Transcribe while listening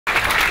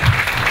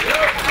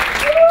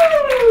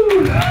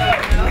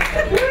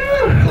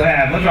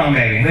What's wrong,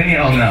 baby? Leave me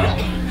alone now. I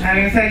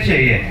haven't even said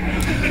shit yet.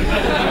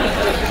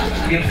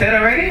 You upset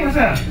already? What's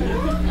up? Come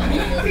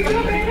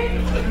on, baby.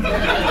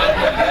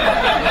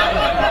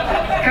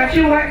 Got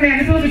you a white man.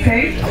 This was a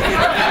taste.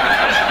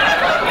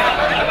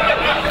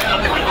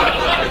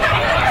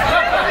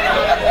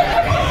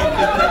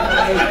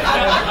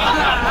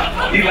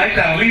 You like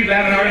that? He's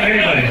laughing harder than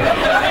anybody.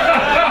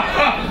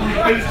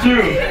 It's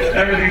true.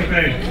 Everything's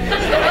fake.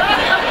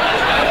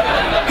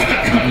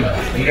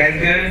 You guys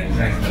good?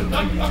 Nice.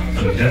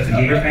 Some Justin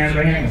Bieber fans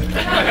right here?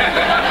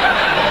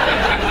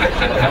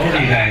 How old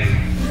are you guys?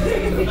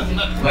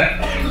 What?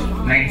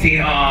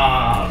 19?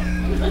 Aww.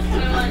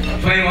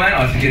 21?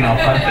 Oh, she's getting all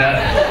pumped up.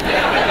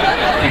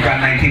 You got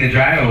 19 to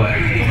drive or what?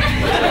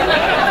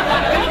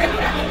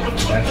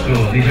 That's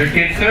cool. These are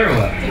kids, sir, or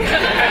what?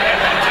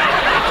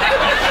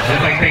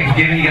 Just like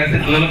Thanksgiving, you guys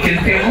at the little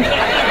kids table?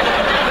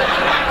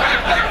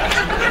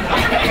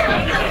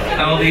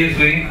 How old are you,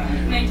 sweetie?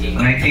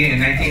 19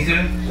 and 19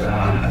 too?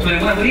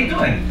 21, what are you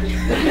doing?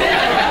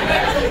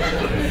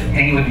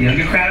 Hanging with the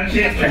younger crowd and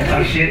shit? Trying to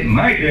talk shit? In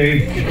my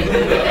day.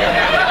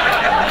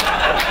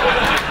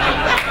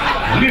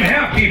 We didn't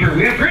have beaver,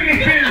 we had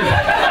Britney Spears!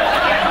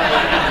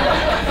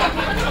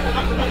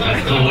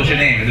 That's cool. What's your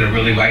name? Is it a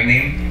really white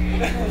name?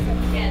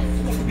 Yes.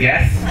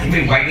 Yes? How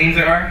many white names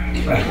there are?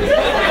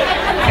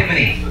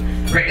 Tiffany,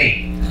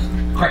 Brittany,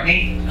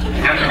 Courtney,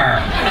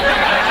 Amber.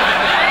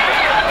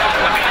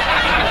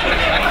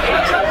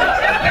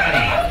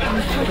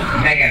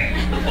 Megan.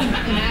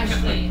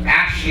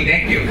 Ashley,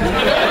 thank you.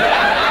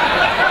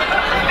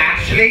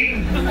 Ashley?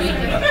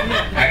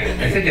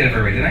 I said Jennifer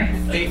already, didn't I?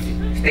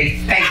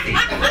 Stacy.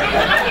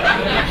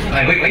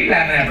 Like, wait, what are you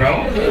laughing at, bro?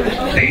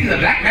 Stacy's a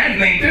black man's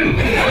name, too.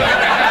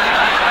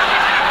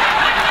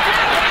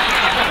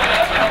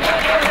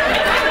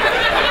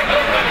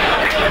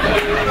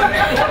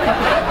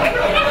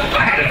 I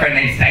had a friend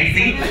named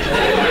Stacy.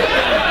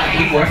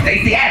 He wore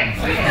Stacy Adams.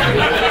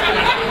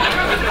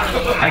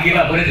 I give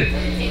up, what is it?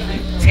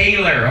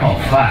 Taylor, oh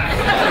fuck.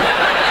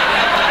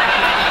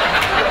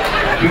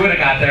 You would have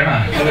got there,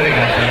 huh? You would have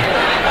got there.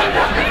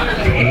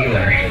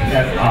 Taylor,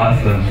 that's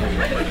awesome.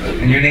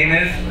 And your name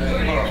is?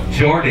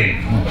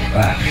 Jordan. Oh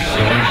fuck,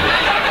 Jordan.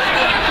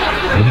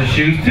 Those are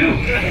shoes too.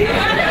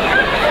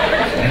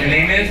 And your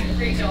name is?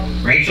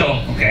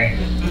 Rachel, okay.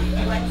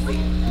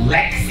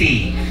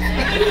 Lexi.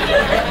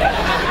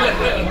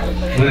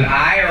 With an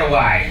I or a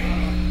Y?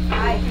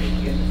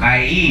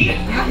 I-E.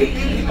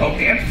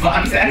 Okay,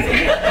 I'm sassy.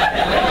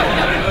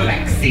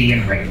 Lexi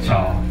and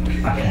Rachel.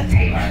 Fucking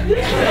Taylor.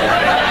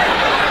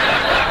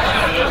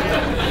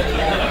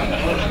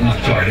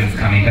 Jordan's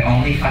coming, but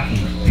only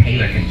fucking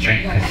Taylor can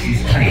drink because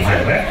she's 21. What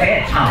a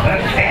bitch, huh? What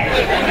a bitch.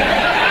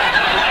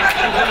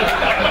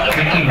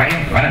 Drinking right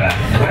in front of us.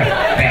 What a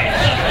bitch.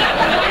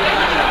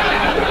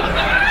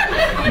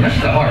 This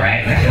is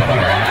alright. This is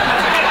alright.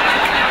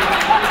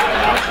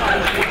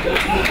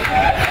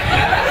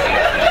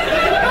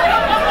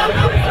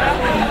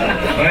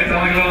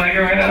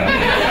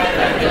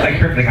 Like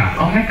perfect on.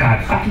 Oh my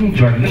god, fucking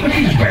Jordan, look what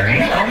she's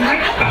wearing. Oh my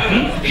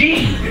fucking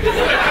jeans.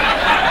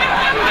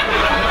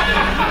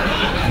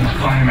 I'm not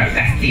calling her my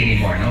bestie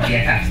anymore. No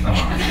BFFs no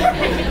more.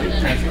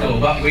 That's cool.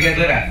 Well, where you guys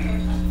live at?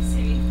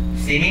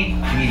 Simi?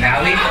 Simi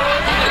Valley?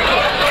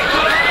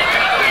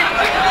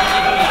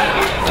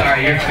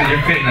 Sorry, you're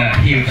fitting a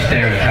huge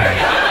stereotype.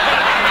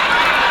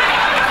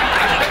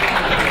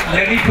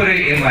 Let me put it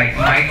in like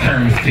my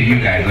terms to you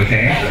guys,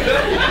 okay?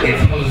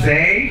 It's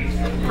Jose,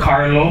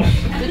 Carlos,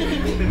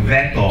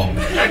 Veto,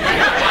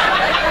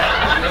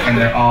 and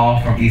they're all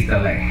from East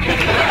LA.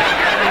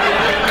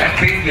 That's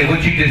basically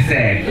what you just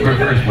said,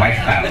 reverse white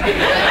style.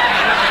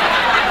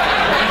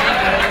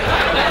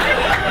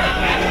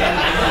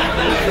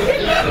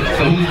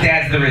 So whose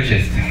dad's the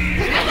richest?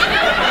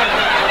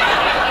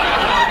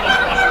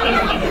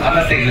 I'm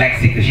gonna say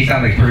Lexi, because she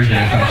sounds like Persian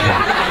or some shit.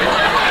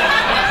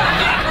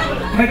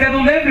 My dad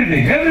owns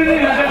everything, my dad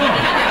owns.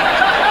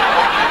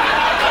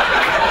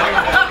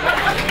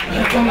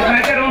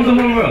 My dad owns the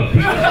whole world.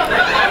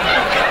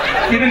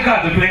 Even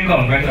cards are playing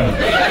golf right now.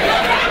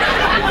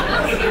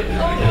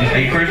 Are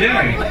you Persian?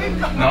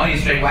 No, you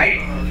straight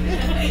white?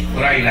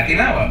 What are you,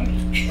 Latina or what?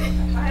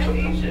 I'm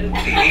Asian.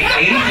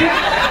 Asian?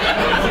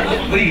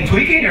 What are you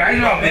tweaking? Your eyes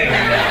are all big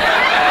right now.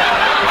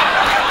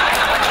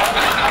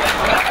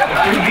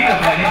 Does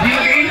she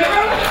look Asian,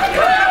 bro?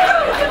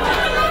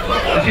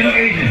 Does she look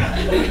Asian?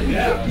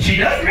 She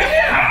does? Really?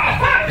 Ah,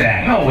 fuck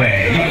that. No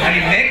way. Are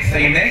you mixed? Are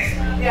you mixed?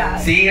 Yeah.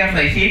 See, I'm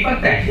like, see,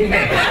 fuck that. She's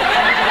mixed.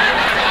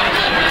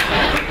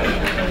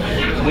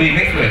 What are you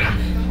mixed with?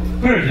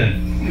 Persian.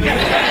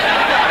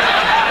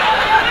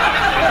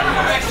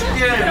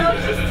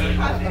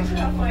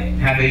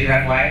 Half Asian,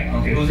 half white?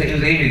 Okay, who's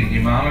Asian?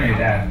 Your mom or your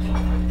dad?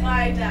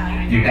 My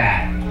dad. Your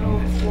dad.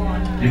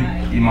 Blonde.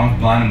 Your mom's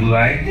blonde and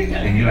blue-eyed?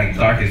 And you're like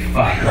dark as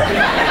fuck.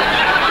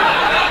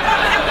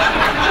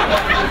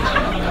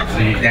 So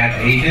your dad's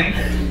Asian,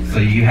 so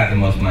you have the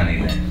most money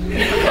then.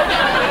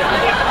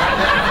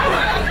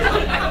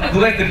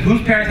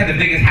 Whose parents had the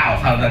biggest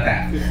house? How about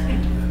that?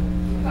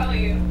 Probably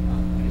you.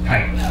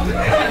 Like,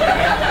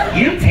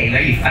 you Taylor,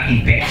 you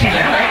fucking bitch, you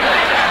know, right?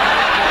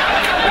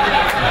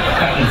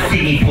 Fucking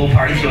singing pool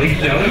parties you always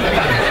throw, you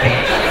fucking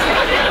bitch.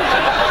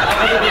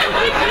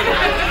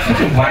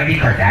 Such a wannabe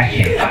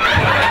Kardashian. Fuck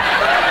Taylor.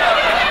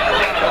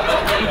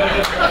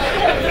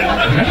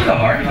 No, she's a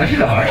heart. No, she's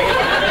a heart.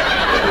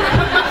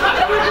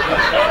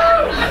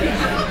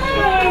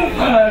 Oh,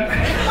 fuck.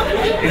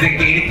 Is it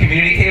gated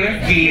community, Taylor?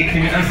 Gated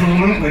community.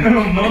 Absolutely.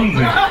 Oh,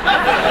 Mumsy.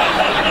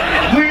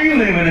 We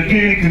live in a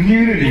gated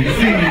community.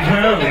 Singing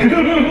Valley.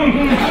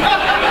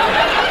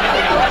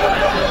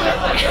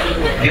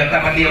 Do you have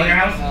tapatio in your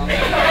house?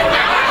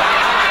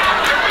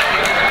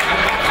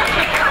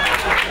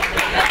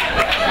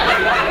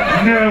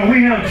 No, we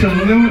have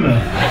Tallulah.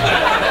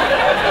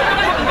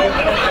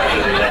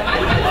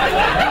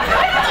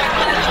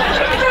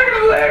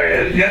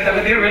 Hilarious. You have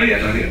tapatio? Really? You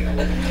have tapatio?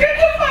 Get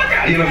the fuck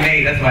out. You have a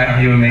maid. That's why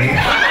you have a maid.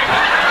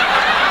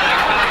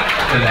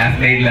 The last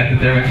maid left it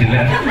there when she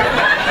left.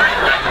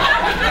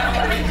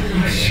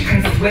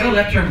 Consuelo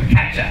left her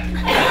ketchup.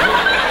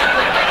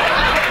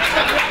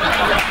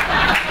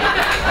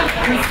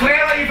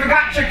 Consuelo, you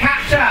forgot your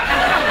ketchup.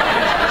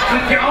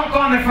 With your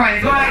uncle on the front.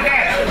 It's going like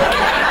that.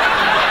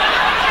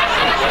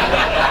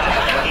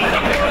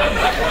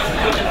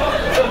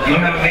 You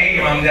don't have a maid?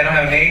 Your mom and dad don't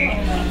have a maid?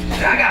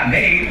 I got a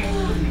maid.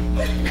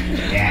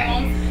 Yeah.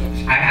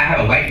 I have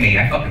a white maid.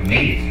 I fucking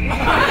made it.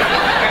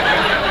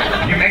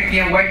 You're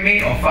Mexican white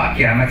maid? Oh fuck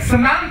yeah. I'm like,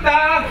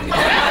 Samantha!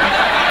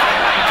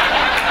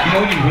 You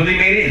know when you really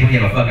made it is when you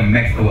have a fucking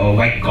a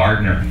white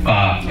gardener.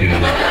 Fuck, dude.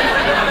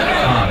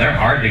 Oh, they're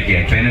hard to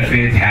get.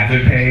 Benefits,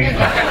 hazard pay. I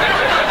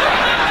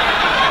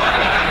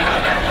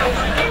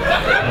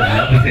would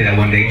love to say that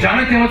one day.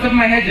 Jonathan, what's up with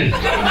my hedges?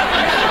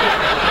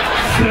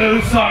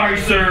 So sorry,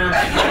 sir.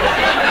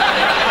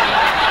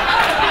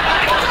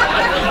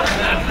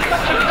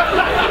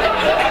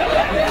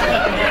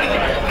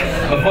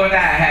 Before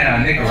that, I had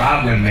a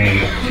Nicaraguan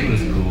maid. She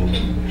was cool.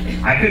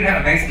 I couldn't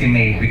have a Mexican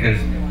maid because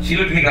she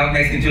looked at me like I was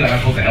Mexican too, like I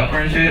was supposed to help her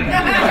and shit.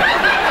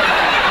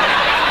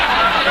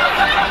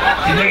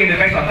 She's making the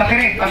best one. Tuck it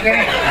in, tuck it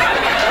in.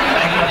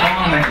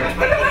 I'm like,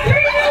 what the fuck are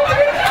you doing?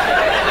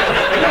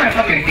 You're not my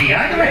fucking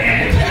tia, you're my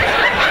aunt.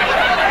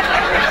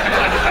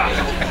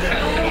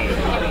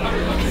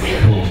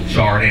 Cool.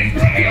 Jordan,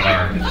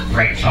 Taylor,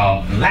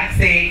 Rachel,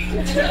 Lexi.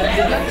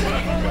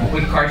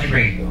 What card you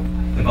bring?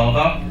 The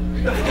Volvo?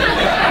 The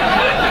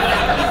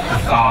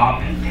Saab?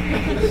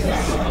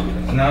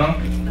 No?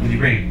 What did you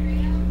bring?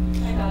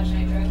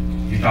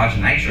 You Dodge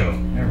Nitro.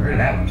 Never heard of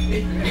that one.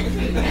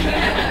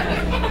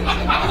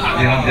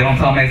 They don't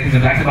tell Mexicans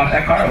and blacks about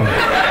that car. Or...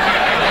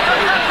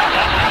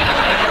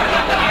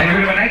 Have you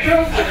heard of a Nitro?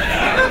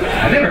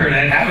 I've never heard of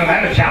that. I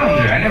have a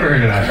Challenger. I never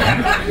heard of that.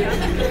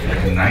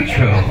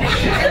 Nitro.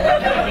 Shit.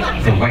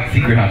 It's a white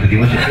secret on the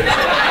dealership.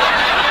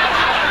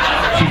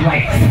 She's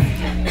white.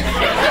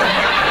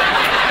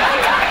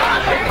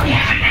 We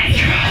have a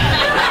Nitro.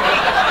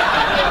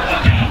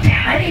 Don't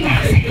tell any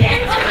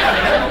Mexicans.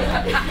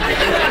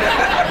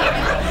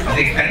 Is it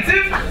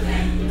expensive?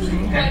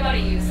 I got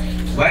it used.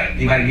 What?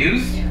 You got it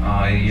used?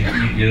 Oh,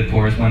 you're the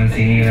poorest one in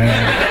seeing you there.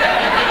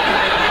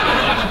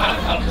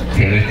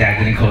 Taylor's dad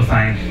didn't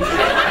co-sign.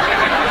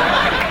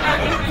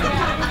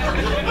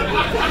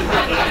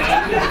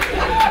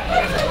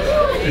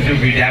 Your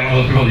dad one of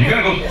those people, you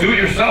gotta go do it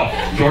yourself,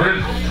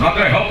 Jordan. I'm not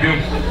gonna help you.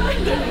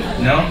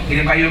 No? He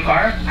didn't buy you a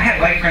car? I have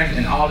white friends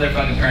and all their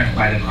fucking parents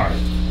buy them cars.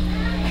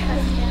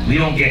 We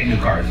don't get new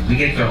cars. We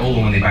get their old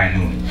one when they buy a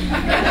new one. You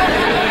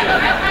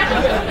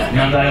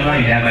know what I'm talking about?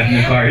 Your dad buys a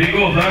new car. Here you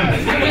go, son.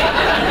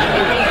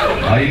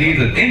 All you need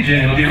is an engine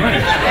and it'll be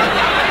running.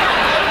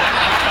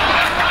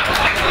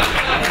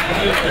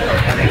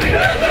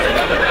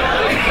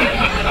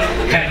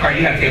 What kind of car do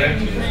you have, Taylor?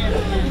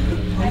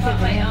 I bought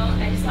my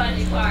own. I just bought a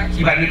new car.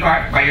 You bought a new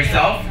car by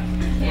yourself?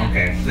 Yeah.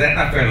 Okay, so that's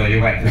not fair though.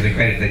 You're right, because the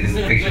credit, they just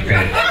fix your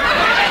credit.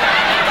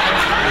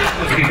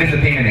 If you miss a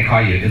payment, they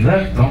call you. Good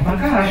luck, don't fuck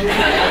up. What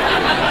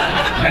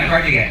kind of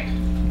car did you get?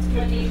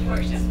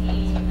 2014.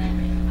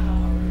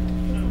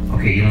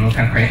 Okay, you don't know what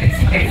kind of car it is.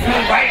 It's the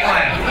white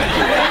one.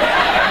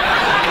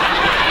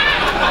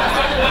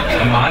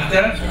 A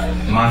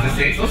Mazda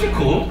 6. Those are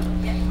cool.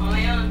 Yeah, on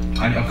my own.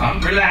 Come,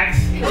 relax.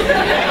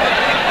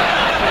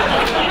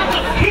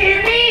 Hear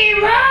me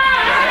roar!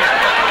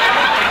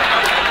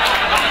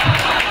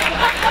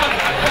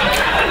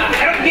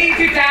 I don't need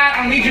you, Dad. I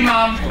don't need you,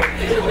 Mom.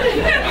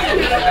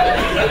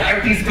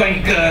 Everything's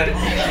going good.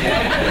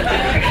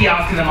 I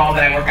kiosk to them all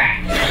that I work at.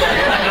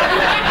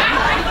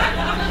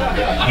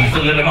 You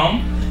still live at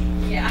home?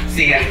 Yeah.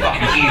 See, that's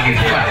fucking easy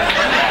as fuck.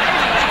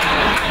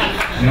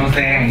 You know what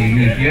I'm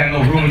saying? If you have no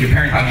room in your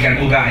parents' house, you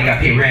gotta move out and you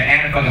gotta pay rent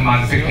and a fucking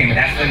Mazda 6 payment.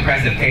 That's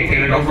impressive. Okay,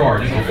 Taylor, don't roar.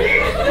 Just go.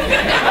 You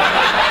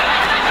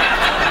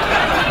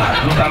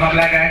know what I'm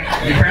black guy?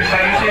 Your parents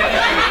buy you shit?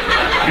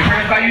 Your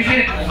parents buy you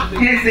shit?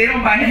 Yes, they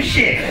don't buy him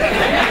shit.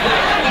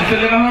 You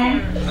still live at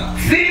home?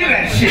 See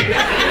that shit.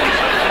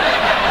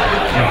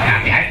 You're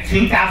happy. I have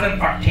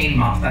 2014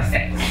 Mazda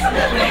 6.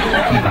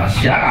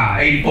 Shit, I got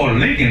 84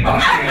 Lincoln.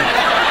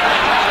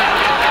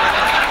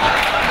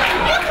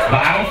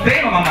 But I don't stay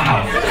in my mama's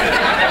house.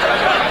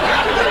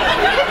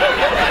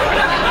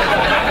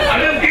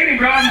 I'm just kidding,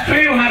 bro. I'm sure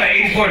you don't have an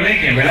 84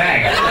 Lincoln.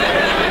 Relax.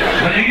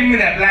 But you give me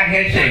that black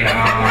head shake.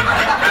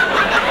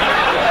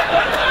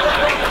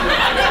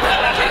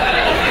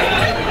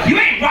 You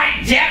ain't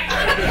right, Jeff.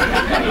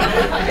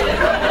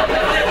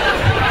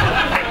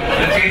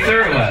 Okay,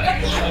 sir, or what?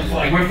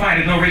 Like, we're fine.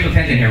 There's no racial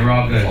tension here. We're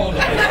all good.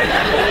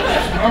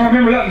 I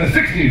remember that in the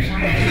 60s.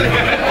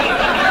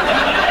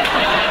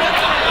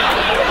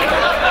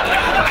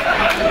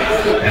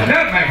 And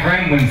that, my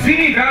friend, when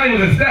Simi Valley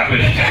was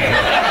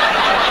established.